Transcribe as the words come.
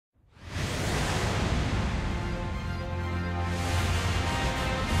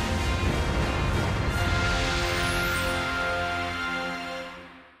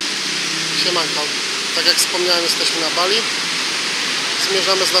Siemanko, tak jak wspomniałem, jesteśmy na Bali.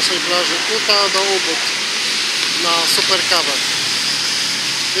 Zmierzamy z naszej plaży Kuta do Ubud na super kawę.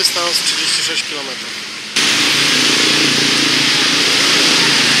 Dystans 36 km.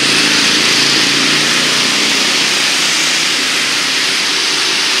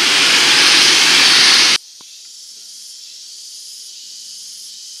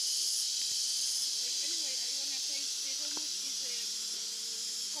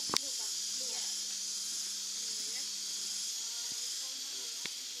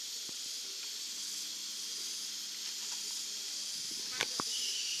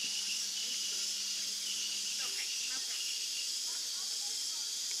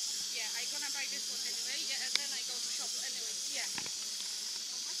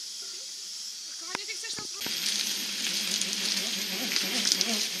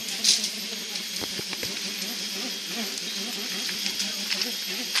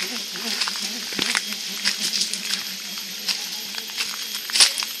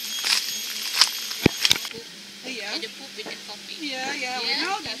 The poop with the coffee. Yeah, we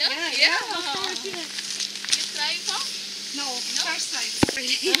know that. You know? Yeah. Of course, yeah. You try before? No, first time.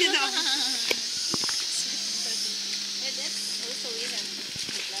 No. Yeah, that's also in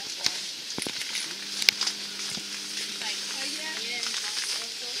the black one. Like, yeah,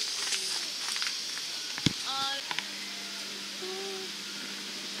 also.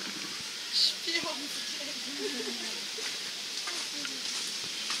 Śpią.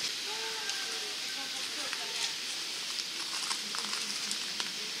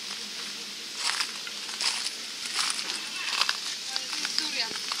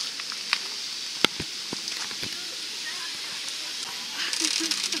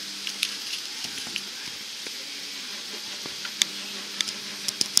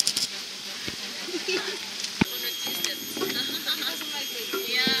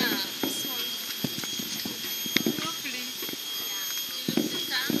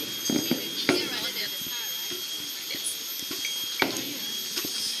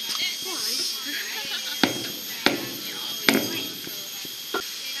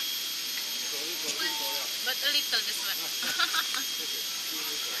 But a little this one.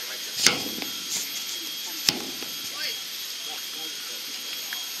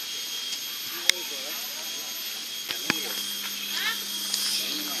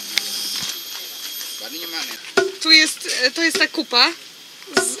 To jest ta kupa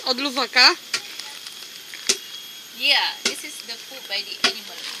od Luwaka. Yeah, this is the food by the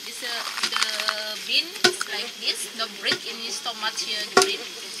animal. This the bean is like this. The brick in your stomach here, the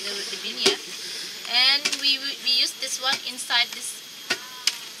bean, yeah. And we use this one inside this.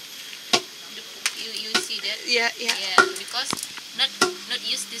 You see that? Yeah. Because not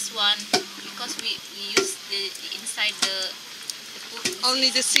use this one because we use the inside the food.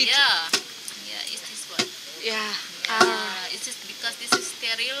 Only the seed. Yeah, it's this one. Yeah. It's just because this is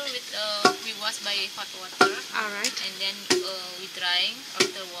sterile with we wash by hot water. Alright. And then we drying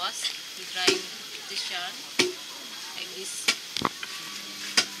after wash. We drying the yarn like this.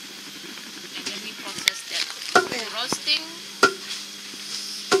 And then we process that. Roasting.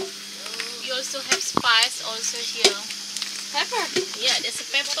 We also have spice also here. Pepper. Yeah, there's a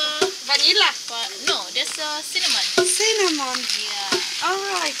pepper. Vanilla. No, there's a cinnamon. Cinnamon. Yeah.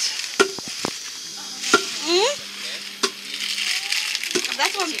 Alright.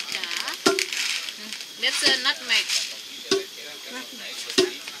 That one. That's a nutmeg.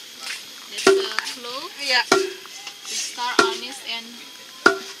 That's a clove. Yeah. The star anise and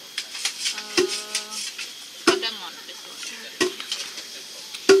cardamom.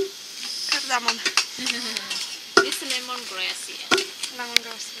 Cardamom. This lemongrass here.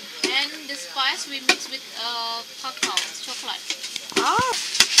 Lemongrass. And the spice we mix with cacao, chocolate. Oh.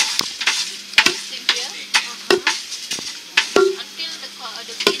 Everything here. Until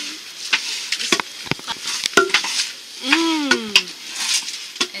the bean is cut.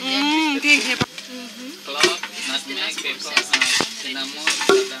 And then Pięknie. Clove, nutmeg, pepper, cinnamon,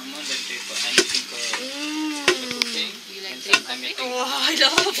 cardamom, dan pepper. Anything for cooking. you like And drink sometimes coffee? Oh, I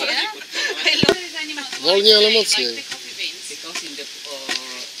love it. Yeah. I love it. Wolniej, ale mocniej. because in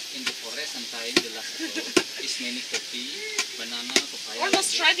the forest sometimes the last is many coffee, banana, papaya.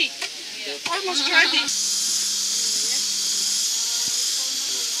 Almost like ready. that. Almost ready.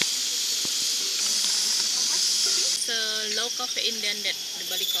 It's low caffeine than the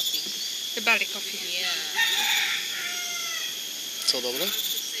Bali coffee. The Bali coffee. Yeah. Co, dobre?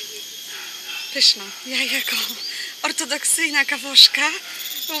 Pyszna. Ja jako ortodoksyjna kawoszka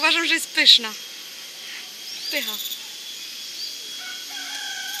uważam, że jest pyszna. Pycha.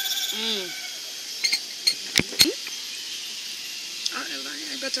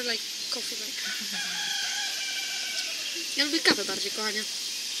 I better like coffee like. Ja lubię kawę bardziej, kochanie.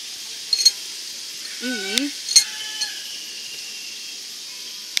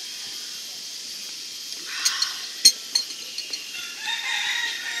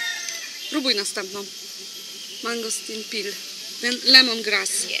 Próbuj następną. Mangosteen peel.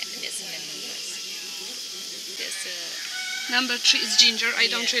 Lemongrass. Yeah, there's lemongrass. There's a Number 3 is ginger. I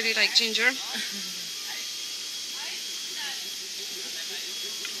don't really like ginger.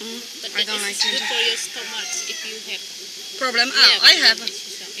 but I don't that like is good ginger. for your stomach if you have. Problem? Yeah, I have.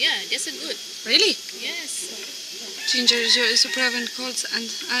 Yeah, that's a good. Really? Yes. Ginger is to prevent colds and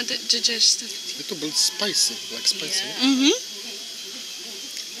digestion. Little bit spicy, like spicy. Yeah.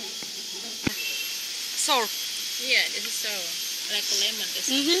 Sour. Yeah, this is sour, like a lemon. This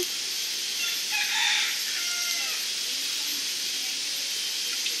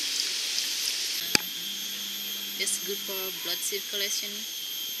It's good for blood circulation.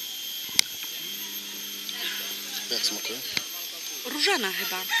 Jak smakuje? Różana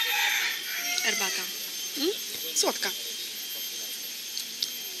chyba. Herbata. Słodka.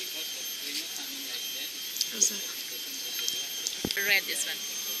 Red, this one.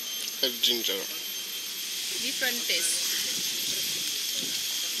 Have ginger. Different taste.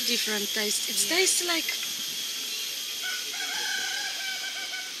 Different taste. It tastes like...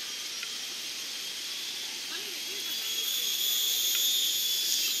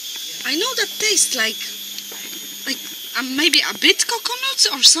 I know that tastes like maybe a bit coconut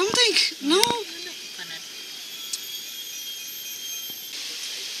or something. No? Coconut.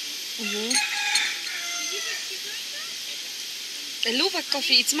 The Luwak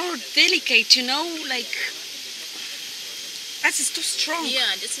coffee, it's more delicate, you know, like... That is too strong.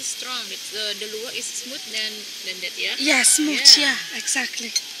 Yeah, this is strong. It's, the luwak is smooth than that, yeah? Yeah, smooth, Yeah. yeah,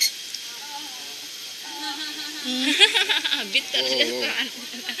 exactly. Bitter.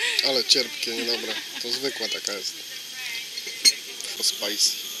 Ale cierpkie, niedobre. To zwykła taka jest. To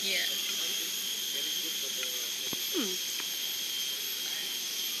spicy. Yeah.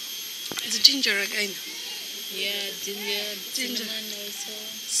 It's ginger again. Yeah, ginger, Ginger. cinnamon also.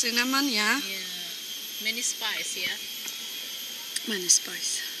 Cinnamon, yeah. Yeah. Many spice, yeah? Many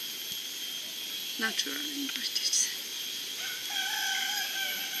spice. Natural ingredients.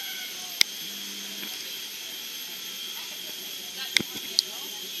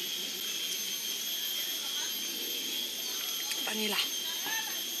 Vanilla.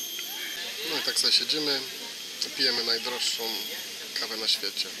 No i tak sobie siedzimy, pijemy najdroższą kawę na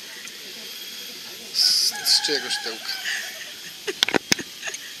świecie. Z czyjegoś tyłka.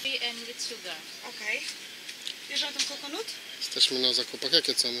 And with sugar. Okay. Bierzemy ten kokonut? Jesteśmy na zakupach.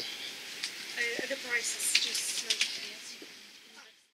 Jakie ceny? The prices just like...